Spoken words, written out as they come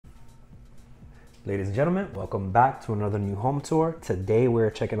Ladies and gentlemen, welcome back to another new home tour. Today we're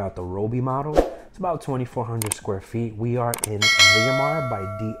checking out the Robie model. It's about 2,400 square feet. We are in Villamar by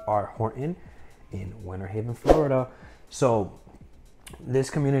D.R. Horton in Winter Haven, Florida. So this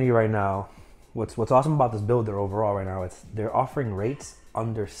community right now, what's awesome about this builder overall right now, they're offering rates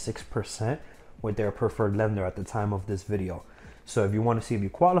under 6% with their preferred lender at the time of this video. So if you want to see if you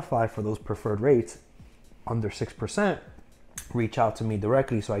qualify for those preferred rates under 6%, reach out to me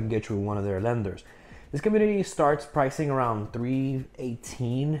directly so I can get you one of their lenders. This community starts pricing around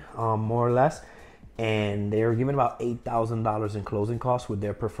 $318 more or less, and they're giving about $8,000 in closing costs with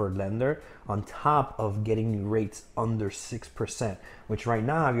their preferred lender on top of getting you rates under 6%, which right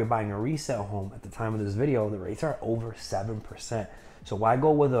now if you're buying a resale home at the time of this video, the rates are over 7%. So why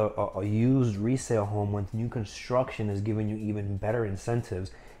go with a used resale home when new construction is giving you even better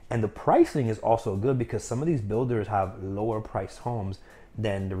incentives? And the pricing is also good because some of these builders have lower priced homes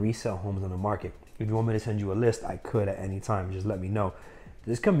than the resale homes on the market. If you want me to send you a list, I could at any time. Just let me know.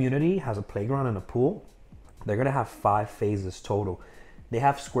 This community has a playground and a pool. They're going to have 5 phases total. They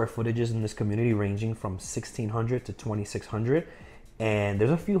have square footages in this community ranging from 1,600 to 2,600. And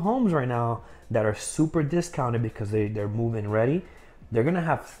there's a few homes right now that are super discounted because they're move-in ready. They're gonna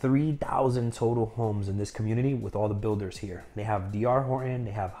have 3,000 total homes in this community with all the builders here. They have D.R. Horton,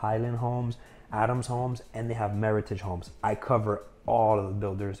 they have Highland Homes, Adams Homes, and they have Meritage Homes. I cover all of the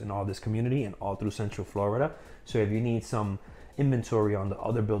builders in all this community and all through Central Florida. So if you need some inventory on the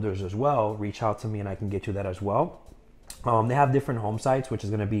other builders as well, reach out to me and I can get you that as well. They have different home sites, which is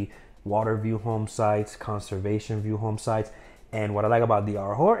gonna be water view home sites, conservation view home sites. And what I like about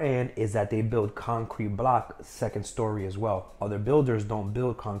D.R. Horton is that they build concrete block second story as well. Other builders don't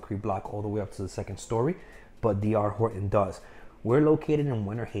build concrete block all the way up to the second story, but D.R. Horton does. We're located in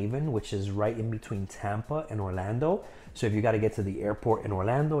Winter Haven, which is right in between Tampa and Orlando. So if you got to get to the airport in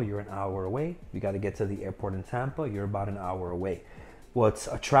Orlando, you're an hour away. If you got to get to the airport in Tampa, you're about an hour away. What's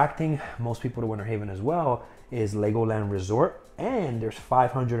attracting most people to Winter Haven as well is Legoland Resort, and there's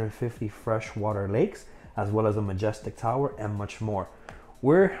 550 freshwater lakes, as well as a majestic tower and much more.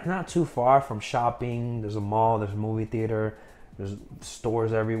 We're not too far from shopping. There's a mall, there's a movie theater, there's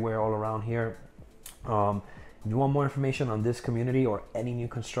stores everywhere all around here. If you want more information on this community or any new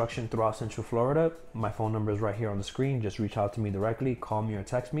construction throughout Central Florida, my phone number is right here on the screen. Just reach out to me directly, call me or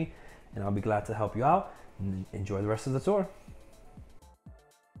text me, and I'll be glad to help you out. And enjoy the rest of the tour.